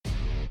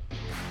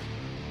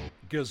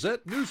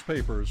Gazette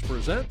Newspapers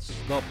presents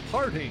the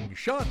Parting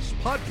Shots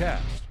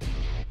Podcast.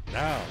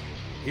 Now,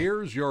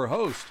 here's your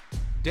host,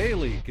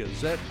 Daily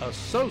Gazette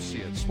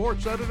Associate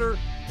Sports Editor,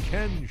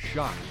 Ken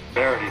Schott.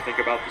 There, do you think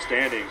about the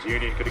standings?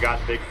 Union could have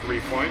gotten big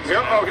 3 points.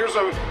 Here's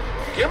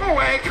a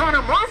giveaway.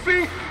 Connor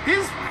Murphy,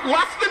 he's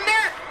left the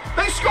net.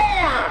 They score!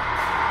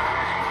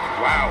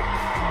 Wow.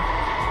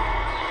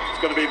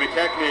 It's going to be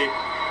McKechnie.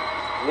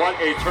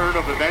 What a turn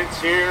of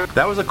events here.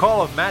 That was a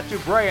call of Matt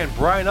Dubray and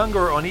Brian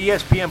Unger on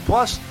ESPN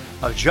Plus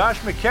of Josh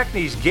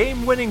McKechnie's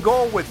game-winning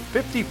goal with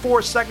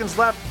 54 seconds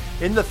left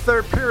in the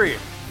third period.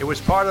 It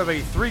was part of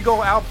a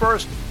 3-goal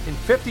outburst in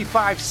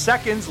 55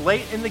 seconds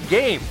late in the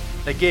game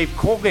that gave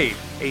Colgate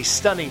a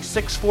stunning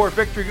 6-4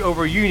 victory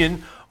over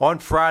Union on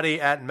Friday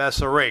at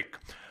Mesa Rake.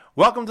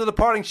 Welcome to the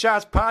Parting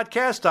Shots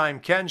Podcast. I'm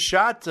Ken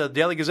Schott,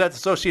 Daily Gazette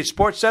Associate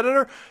Sports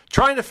Editor,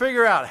 trying to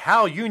figure out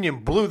how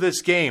Union blew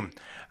this game.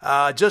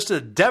 Just a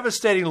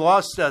devastating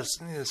loss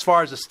as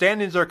far as the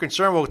standings are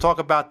concerned. We'll talk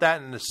about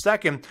that in a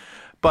second.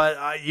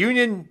 But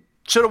Union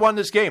should have won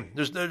this game.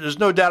 There's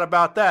no doubt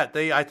about that.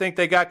 I think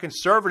they got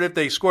conservative.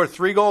 They scored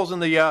 3 goals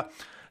in the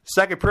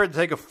second period to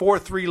take a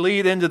 4-3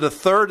 lead into the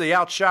third. They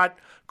outshot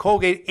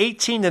Colgate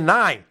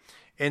 18-9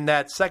 in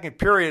that second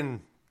period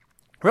and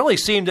really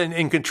seemed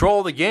in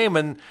control of the game.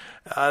 And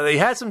they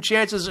had some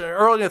chances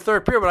early in the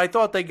third period, but I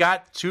thought they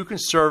got too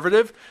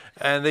conservative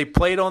and they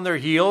played on their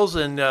heels,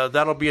 and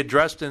that'll be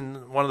addressed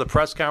in one of the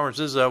press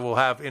conferences. We'll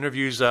have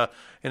interviews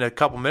in a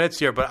couple minutes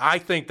here, but I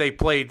think they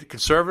played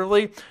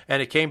conservatively,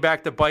 and it came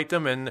back to bite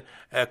them and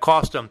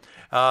cost them.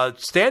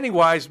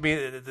 Standing-wise,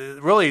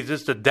 really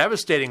just a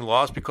devastating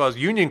loss because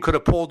Union could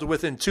have pulled to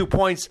within 2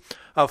 points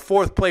of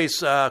fourth-place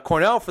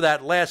Cornell for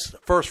that last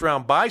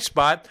first-round bye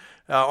spot.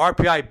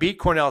 RPI beat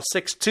Cornell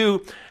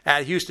 6-2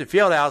 at Houston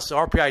Fieldhouse.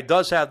 RPI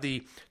does have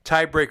the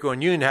tiebreaker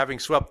on Union, having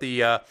swept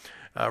the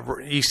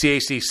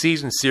ECAC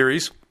season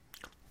series.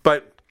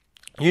 But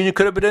Union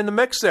could have been in the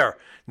mix there.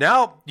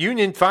 Now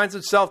Union finds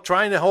itself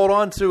trying to hold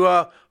on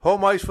to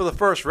home ice for the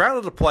first round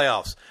of the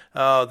playoffs.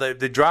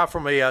 They drop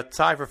from a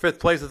tie for 5th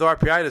place with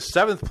RPI to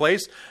 7th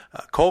place.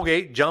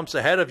 Colgate jumps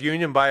ahead of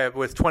Union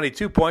with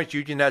 22 points.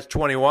 Union has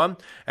 21.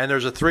 And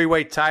there's a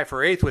 3-way tie for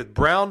 8th with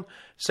Brown,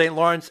 St.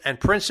 Lawrence, and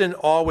Princeton,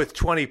 all with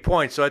 20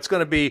 points. So it's going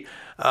to be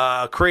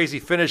a crazy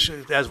finish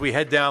as we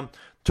head down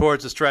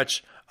towards the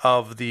stretch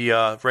of the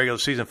regular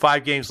season.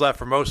 5 games left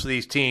for most of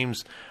these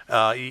teams in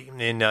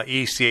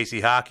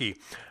ECAC hockey.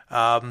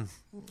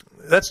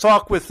 Let's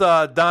talk with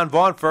Don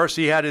Vaughn first.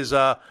 He had his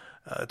had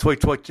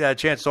a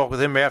chance to talk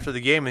with him after the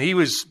game, and he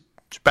was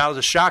about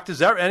as shocked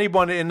as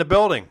anyone in the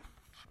building.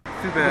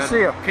 Too bad.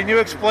 See you. Can you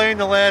explain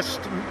the last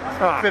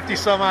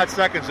 50-some-odd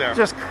seconds there?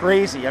 Just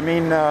crazy. I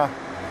mean,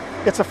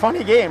 it's a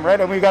funny game,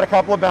 right? And we got a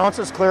couple of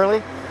bounces,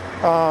 clearly.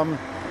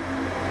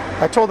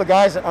 I told the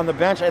guys on the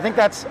bench, I think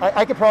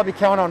I could probably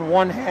count on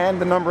one hand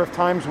the number of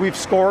times we've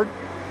scored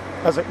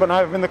when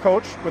I've been the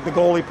coach with the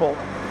goalie pull.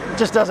 It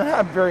just doesn't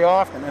happen very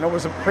often, and it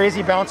was a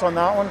crazy bounce on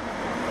that one.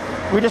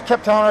 We just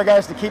kept telling our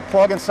guys to keep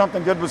plugging,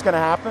 something good was going to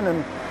happen,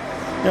 and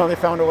they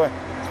found a way.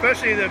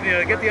 Especially get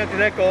the empty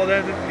net goal,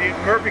 then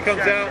Murphy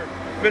comes out,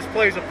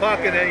 misplays a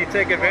puck, and then you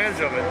take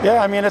advantage of it.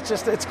 Yeah, I mean,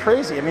 it's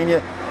crazy. I mean,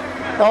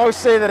 I always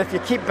say that if you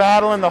keep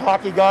battling, the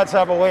hockey gods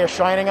have a way of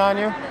shining on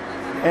you,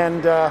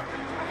 and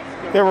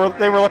they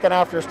were looking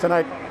after us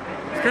tonight.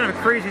 It's kind of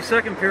a crazy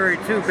second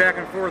period too, back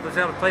and forth. Is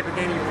that a type of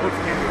game you coach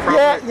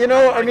can?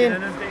 Yeah, I mean,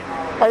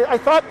 I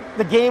thought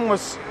the game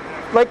was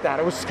like that.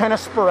 It was kind of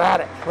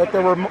sporadic. Like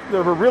there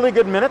were really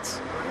good minutes,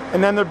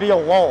 and then there'd be a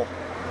lull.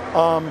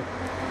 I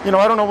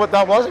don't know what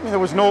that was. I mean, there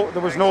was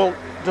no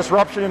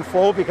disruption in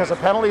flow because the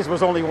penalties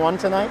was only 1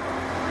 tonight.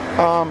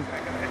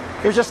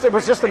 It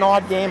was just an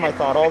odd game, I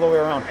thought, all the way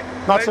around.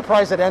 Not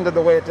surprised it ended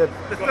the way it did.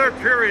 The third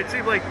period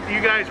seemed like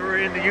you guys were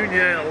in the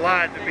Union a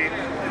lot. I mean,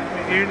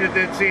 the Union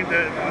didn't seem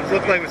to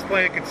look like it was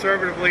playing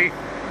conservatively.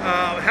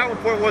 How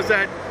important was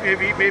that?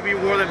 Maybe you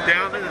wore them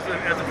down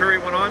as the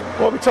period went on.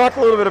 Well, we talked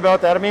a little bit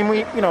about that. I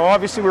mean,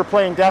 obviously we were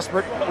playing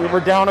desperate. We were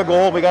down a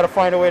goal. We got to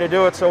find a way to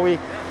do it. So we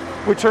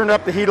turned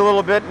up the heat a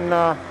little bit, and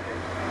I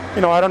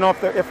don't know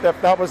if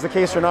that was the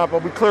case or not,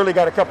 but we clearly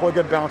got a couple of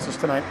good bounces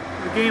tonight.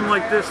 A game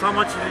like this, how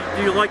much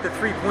do you like the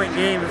 3-point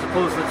game as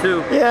opposed to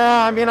 2?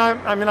 Yeah,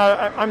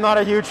 I'm not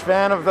a huge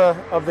fan of the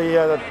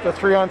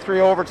 3-on-3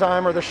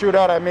 overtime or the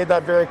shootout. I made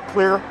that very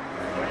clear.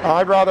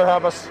 I'd rather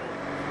have us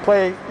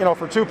play,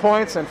 for 2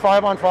 points and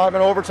 5-on-5 in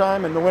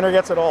overtime, and the winner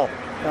gets it all.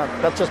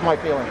 That's just my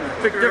feeling.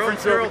 Big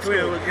difference though between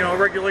a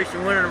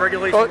regulation win and a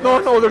regulation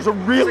loss. No, there's a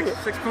really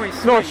 6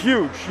 points. No, it's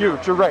huge. You're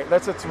right.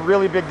 It's a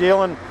really big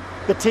deal, and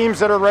the teams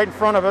that are right in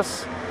front of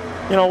us,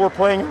 we're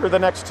playing for the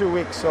next 2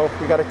 weeks, so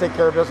we got to take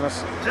care of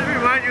business. Just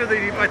remind you of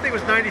I think it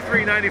was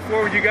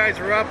 93-94 when you guys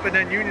were up, and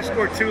then Union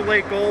scored 2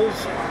 late goals.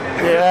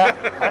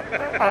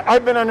 Yeah,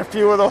 I've been in a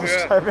few of those.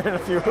 Yeah. I've been in a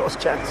few of those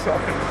checks. So.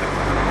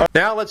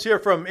 Now let's hear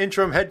from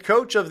interim head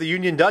coach of the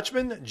Union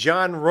Dutchman,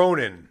 John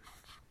Ronan.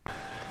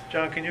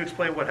 John, can you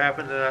explain what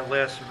happened in that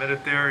last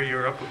minute there?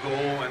 You're up a goal,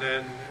 and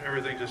then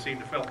everything just seemed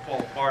to fall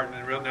apart, and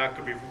it really not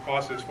going to be from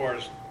cost as far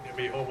as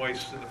maybe home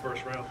ice in the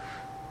first round.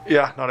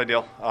 Yeah, not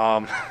ideal.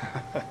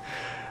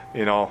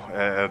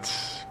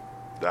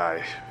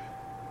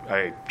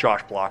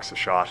 Josh blocks the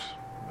shot.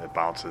 It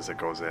bounces, it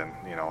goes in.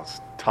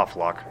 It's tough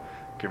luck.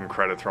 Give him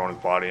credit throwing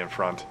his body in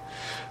front.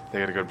 They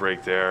get a good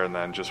break there, and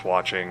then just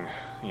watching,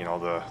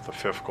 the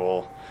fifth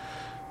goal.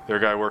 Their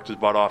guy worked his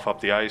butt off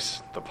up the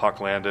ice. The puck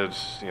landed,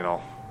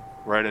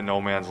 right in no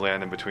man's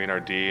land in between our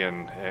D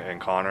and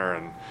Connor,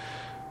 and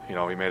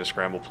he made a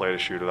scramble play to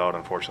shoot it out.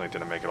 Unfortunately, it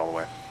didn't make it all the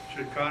way.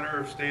 Should Connor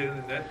have stayed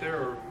in the net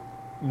there? Or?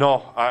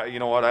 No, you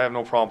know what? I have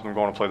no problem with him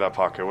going to play that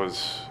puck. It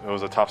was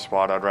a tough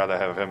spot. I'd rather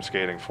have him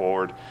skating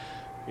forward.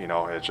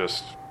 It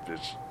just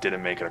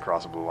didn't make it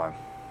across the blue line.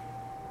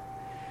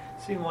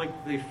 It seemed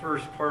like the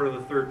first part of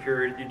the third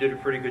period, you did a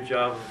pretty good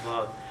job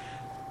of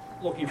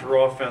looking for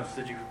offense.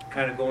 Did you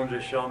kind of go into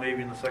a shell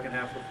maybe in the second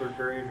half of the third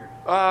period?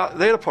 Or?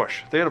 They had a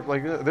push. They're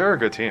a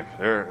good team.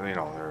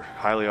 They're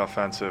highly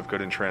offensive,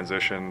 good in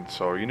transition.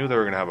 So you knew they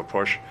were going to have a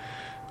push,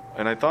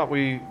 and I thought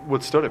we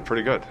withstood it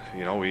pretty good.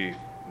 We were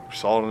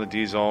solid in the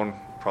D zone.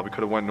 Probably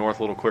could have went north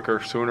a little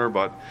quicker sooner,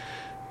 but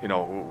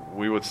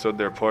we withstood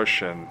their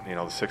push, and the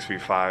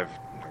 6v5,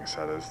 like I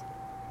said,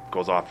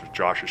 goes off of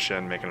Josh's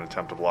shin, making an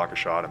attempt to block a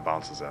shot, and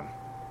bounces in.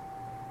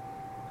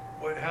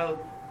 How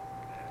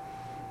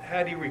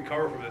do you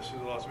recover from this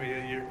loss? I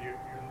mean, you're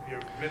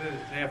a minute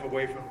and a half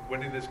away from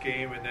winning this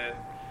game, and then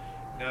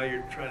now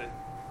you're trying to,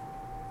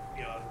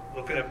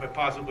 looking at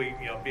possibly,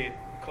 being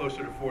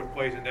closer to fourth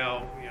place, and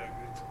now,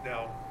 it's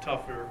now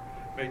tougher,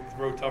 make the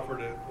road tougher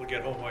to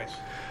get home ice.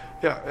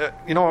 Yeah,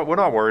 we're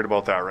not worried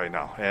about that right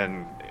now.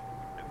 And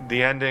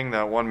the ending,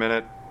 that 1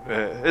 minute,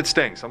 it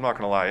stings. I'm not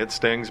going to lie, it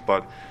stings,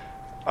 but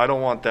I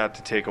don't want that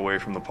to take away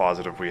from the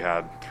positive we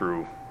had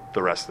through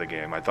the rest of the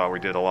game. I thought we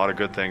did a lot of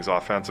good things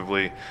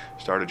offensively,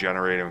 started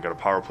generating, we got a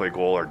power play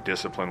goal, our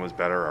discipline was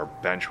better, our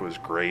bench was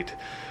great,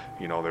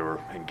 they were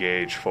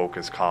engaged,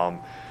 focused,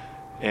 calm,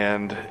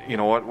 and you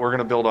know what, we're going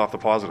to build off the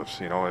positives.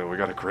 We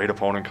got a great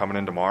opponent coming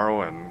in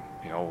tomorrow, and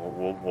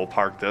we'll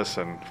park this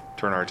and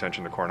turn our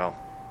attention to Cornell.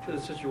 To the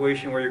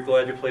situation where you're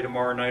glad you play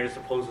tomorrow night as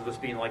opposed to this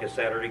being like a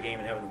Saturday game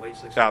and having to wait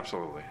 6 weeks?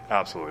 Absolutely.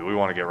 We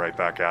want to get right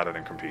back at it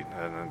and compete.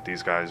 And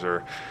these guys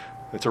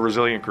it's a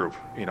resilient group.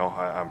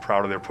 I'm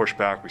proud of their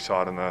pushback. We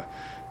saw it in the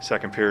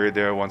second period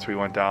there. Once we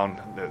went down,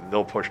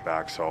 they'll push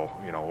back. So,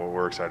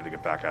 we're excited to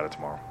get back at it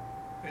tomorrow.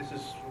 It's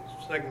this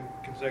second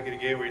consecutive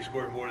game where you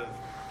scored more than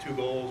 2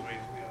 goals. I mean,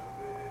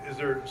 is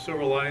there a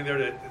silver lining there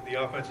that the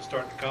offense is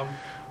starting to come?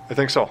 I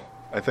think so.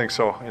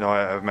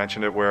 I've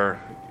mentioned it where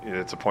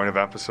it's a point of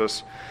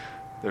emphasis.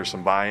 There's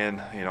some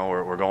buy-in.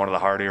 We're going to the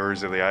hard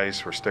areas of the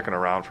ice. We're sticking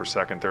around for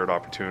second, third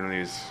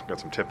opportunities. Got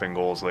some tipping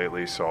goals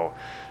lately. So,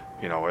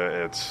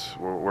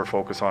 we're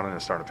focused on it and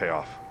it's starting to pay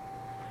off.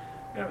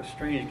 You have a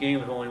strange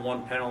game with only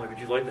 1 penalty. Would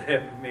you like to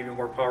have maybe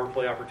more power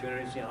play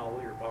opportunities? How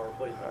your power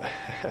play?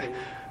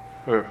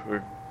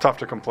 We're tough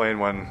to complain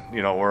when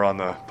we're on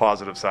the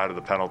positive side of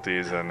the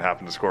penalties and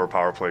happen to score a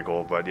power play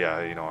goal. But yeah,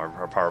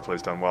 our power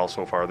play's done well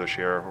so far this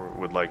year.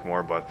 Would like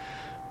more, but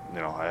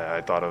I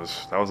thought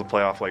that was a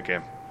playoff-like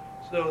game.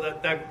 So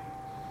that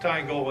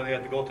tying goal when they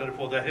had the goaltender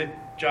pull, that hit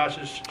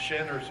Josh's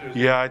shin or?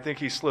 Yeah, I think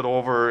he slid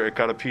over. It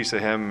got a piece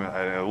of him.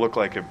 It looked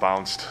like it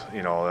bounced. They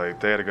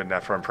had a good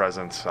net front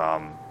presence.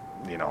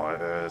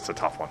 It's a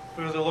tough one.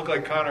 Does it look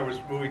like Connor was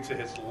moving to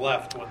his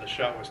left when the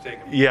shot was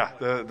taken? Yeah,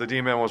 the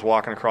D-man was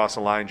walking across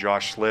the line.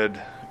 Josh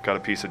slid, got a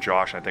piece of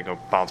Josh, and I think it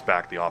bounced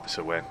back the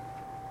opposite way.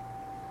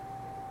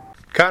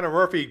 Connor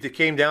Murphy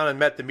came down and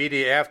met the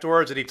media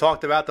afterwards, and he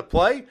talked about the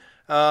play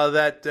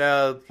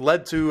that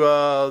led to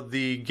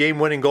the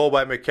game-winning goal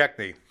by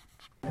McKechnie.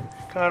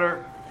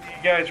 Connor,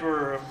 you guys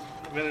were a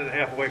minute and a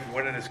half away from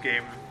winning this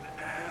game.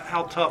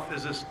 How tough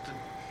is this,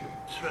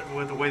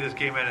 with the way this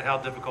game ended, how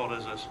difficult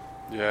is this?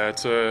 Yeah,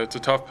 it's a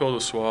tough pill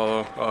to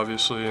swallow,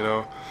 obviously, We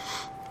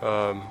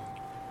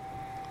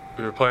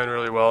were playing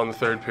really well in the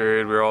third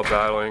period. We were all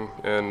battling,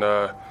 and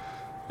our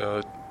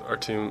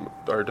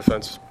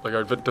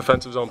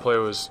defensive zone play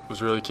was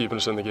really keeping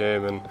us in the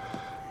game,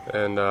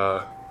 and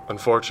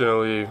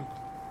unfortunately,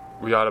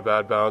 we got a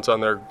bad bounce on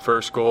their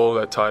first goal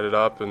that tied it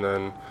up, and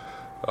then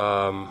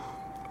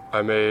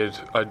I made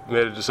a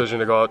decision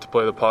to go out to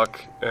play the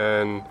puck,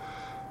 and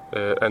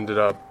it ended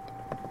up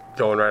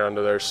going right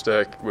under their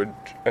stick, which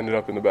ended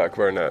up in the back of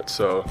our net.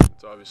 So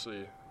it's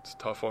a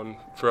tough one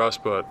for us,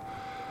 but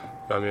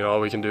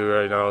all we can do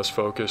right now is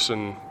focus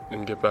and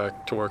get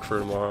back to work for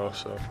tomorrow.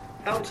 So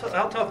how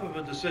tough of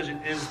a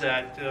decision is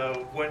that,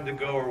 when to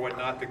go or when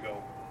not to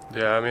go?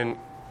 Yeah,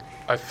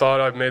 I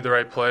thought I made the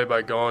right play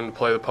by going to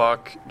play the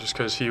puck, just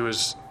because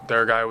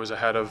their guy was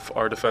ahead of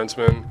our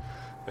defenseman,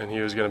 and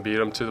he was going to beat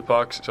him to the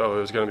puck, so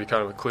it was going to be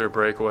kind of a clear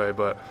breakaway.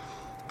 But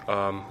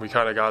we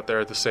kind of got there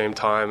at the same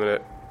time,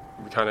 and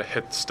we kind of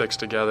hit the sticks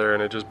together,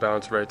 and it just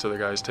bounced right to the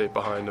guy's tape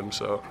behind him.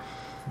 So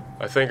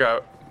I think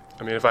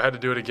if I had to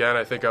do it again,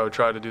 I think I would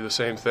try to do the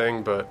same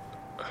thing, but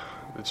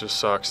it just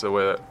sucks the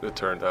way that it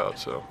turned out.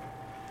 So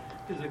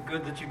is it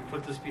good that you can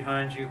put this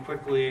behind you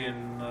quickly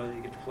and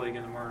you get to play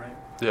again tomorrow night?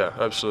 Yeah,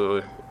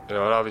 absolutely. It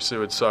obviously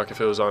would suck if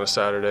it was on a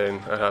Saturday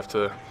and I'd have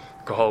to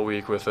go a whole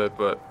week with it,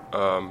 but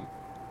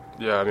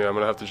yeah, I mean, I'm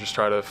going to have to just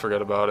try to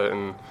forget about it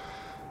and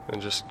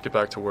just get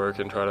back to work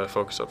and try to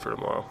focus up for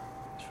tomorrow.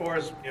 As far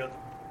as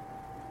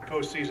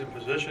postseason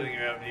positioning,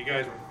 you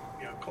guys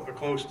were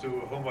close to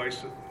home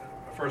ice,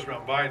 a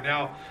first-round bye.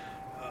 Now,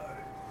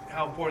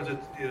 how important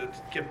is it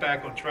to get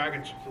back on track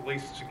and at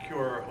least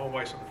secure home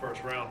ice in the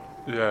first round?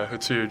 Yeah,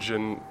 it's huge,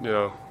 and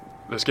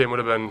this game would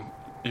have been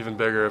even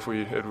bigger if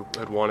we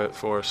had won it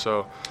for us.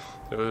 So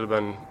it would have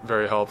been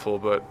very helpful.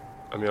 But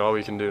I mean, all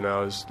we can do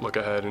now is look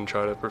ahead and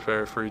try to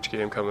prepare for each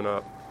game coming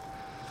up.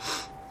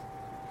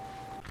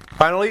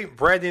 Finally,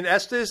 Brandon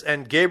Estes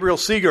and Gabriel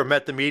Seeger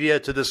met the media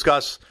to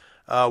discuss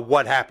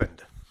what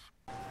happened.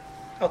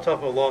 How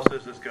tough a loss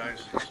is this,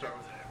 guys? Let's start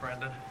with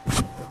Brandon.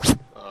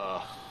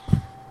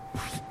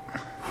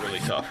 Really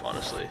tough,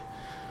 honestly.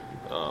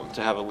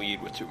 To have a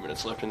lead with 2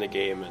 minutes left in the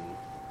game and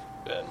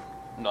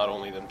not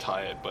only them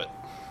tie it, but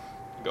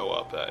go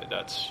up,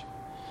 that's...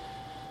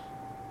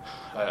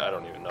 I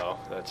don't even know.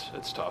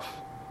 It's tough.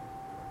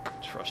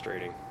 It's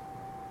frustrating.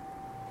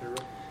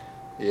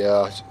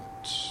 Yeah,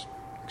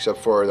 except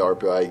for the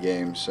RPI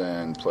games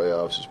and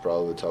playoffs, it's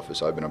probably the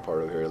toughest I've been a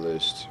part of here at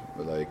least.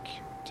 But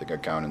taking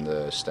account in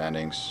the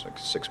standings,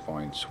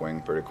 6-point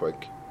swing pretty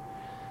quick,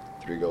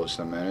 3 goals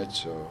in a minute.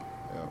 So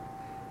yeah.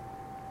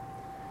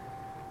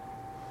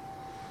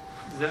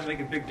 Does that make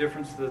a big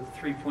difference, the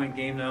 3-point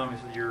game now? I mean,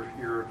 so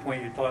your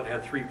point, you thought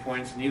had 3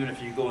 points, and even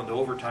if you go into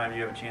overtime,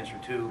 you have a chance for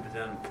 2, but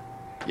then...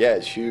 Yeah,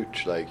 it's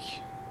huge.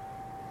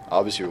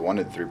 Obviously we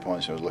wanted 3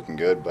 points and it was looking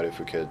good, but if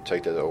we could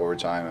take that to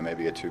overtime and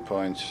maybe get 2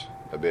 points,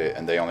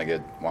 and they only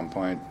get 1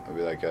 point, it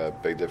would be a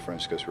big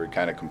difference because we're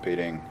kind of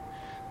competing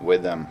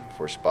with them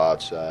for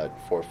spots at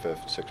 4th,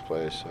 5th, 6th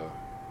place. So,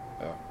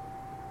 yeah.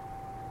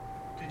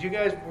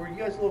 Were you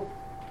guys a little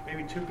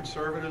maybe too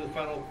conservative the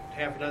final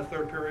half of that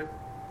third period?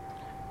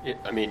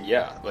 I mean,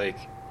 yeah,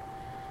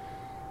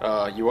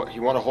 you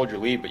want to hold your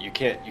lead, but you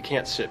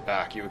can't sit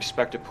back. You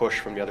expect a push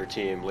from the other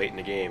team late in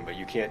the game, but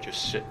you can't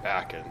just sit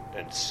back and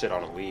sit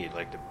on a lead.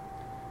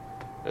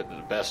 The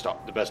best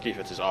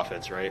defense is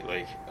offense, right?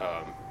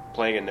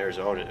 Playing in their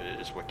zone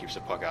is what keeps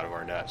the puck out of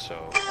our net.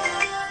 So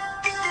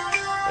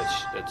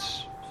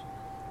it's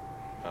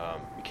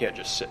you can't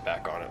just sit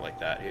back on it like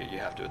that. You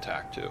have to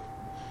attack too.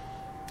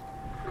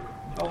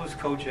 How was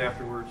coach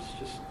afterwards?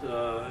 Just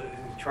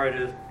try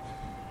to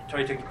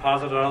take the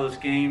positive out of this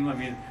game. I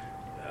mean,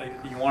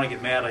 you want to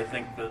get mad, I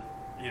think, but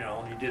you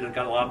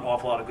got an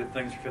awful lot of good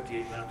things for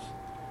 58 minutes.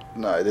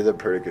 No, I did a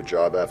pretty good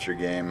job after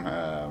game.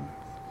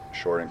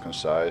 Short and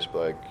concise,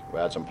 but we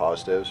had some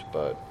positives,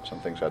 but some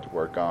things we had to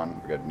work on.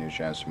 We got a new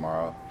chance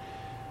tomorrow.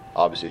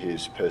 Obviously,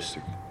 he's pissed,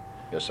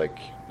 just like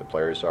the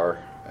players are,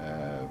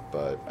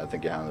 but I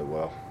think he handled it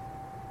well.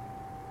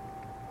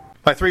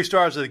 My 3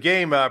 stars of the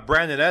game,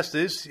 Brandon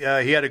Estes, he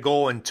had a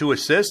goal and 2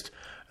 assists.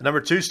 Number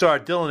 2 star,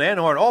 Dylan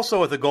Anhorn, also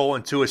with a goal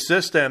and 2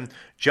 assists. And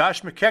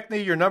Josh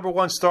McKechnie, your number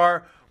 1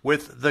 star,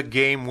 with the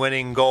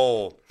game-winning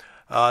goal.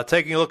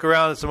 Taking a look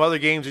around at some other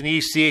games in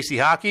East CAC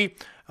hockey,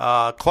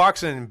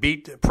 Clarkson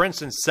beat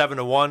Princeton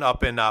 7-1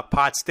 up in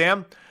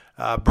Potsdam.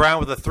 Brown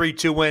with a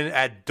 3-2 win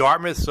at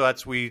Dartmouth. So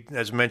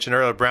as mentioned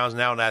earlier, Brown's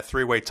now in that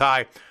 3-way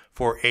tie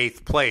for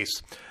 8th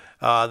place.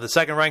 The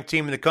second-ranked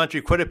team in the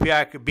country,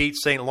 Quinnipiac, beat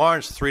St.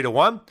 Lawrence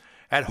 3-1.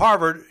 At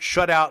Harvard,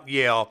 shut out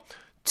Yale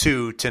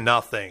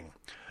 2-0.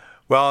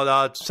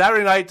 Well,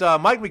 Saturday night,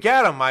 Mike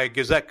McAdam, my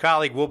Gazette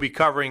colleague, will be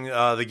covering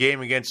the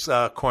game against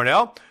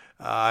Cornell.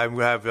 I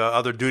have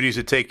other duties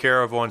to take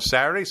care of on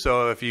Saturday,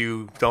 so if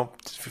you want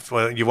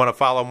to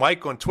follow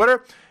Mike on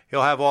Twitter,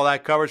 he'll have all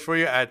that coverage for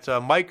you at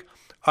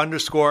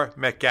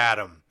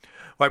Mike_McAdam.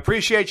 Well, I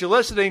appreciate you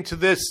listening to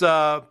this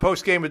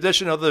post-game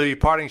edition of the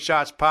Parting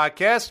Shots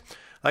podcast.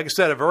 Like I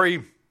said, a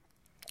very,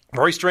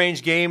 very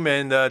strange game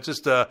and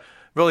just a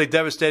really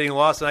devastating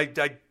loss. And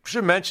I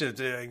should mention,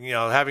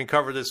 having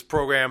covered this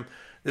program,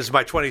 this is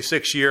my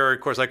 26th year. Of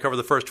course, I covered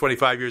the first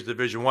 25 years of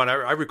Division I.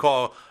 I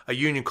recall a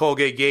Union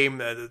Colgate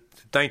game,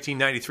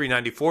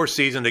 1993-94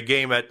 season, a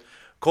game at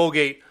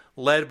Colgate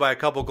led by a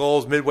couple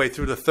goals midway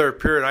through the third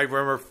period. I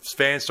remember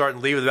fans starting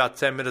to leave with about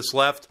 10 minutes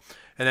left,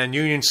 and then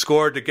Union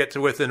scored to get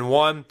to within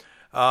 1.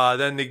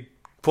 Then they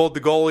pulled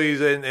the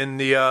goalies in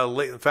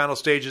the final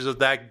stages of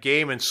that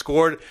game and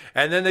scored,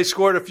 and then they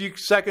scored a few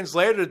seconds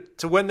later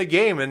to win the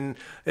game. And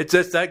it's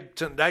just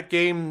that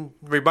game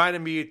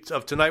reminded me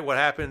of tonight what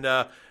happened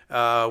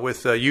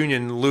with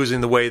Union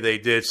losing the way they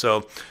did.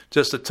 So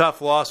just a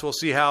tough loss. We'll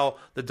see how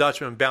the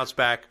Dutchmen bounce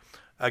back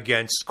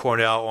against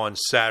Cornell on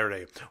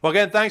Saturday. Well,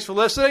 again, thanks for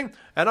listening,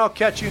 and I'll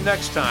catch you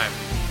next time.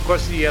 Of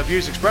course, the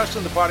views expressed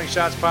on the Parting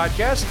Shots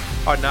podcast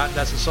are not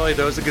necessarily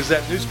those of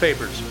Gazette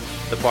newspapers.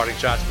 The Parting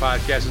Shots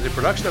podcast is a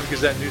production of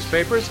Gazette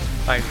newspapers.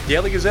 I'm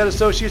Daily Gazette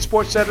Associate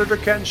Sports Editor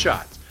Ken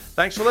Schott.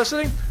 Thanks for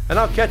listening, and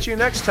I'll catch you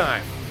next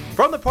time.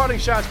 From the Parting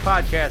Shots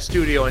podcast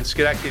studio in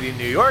Schenectady,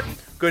 New York,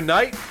 good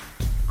night,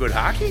 good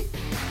hockey,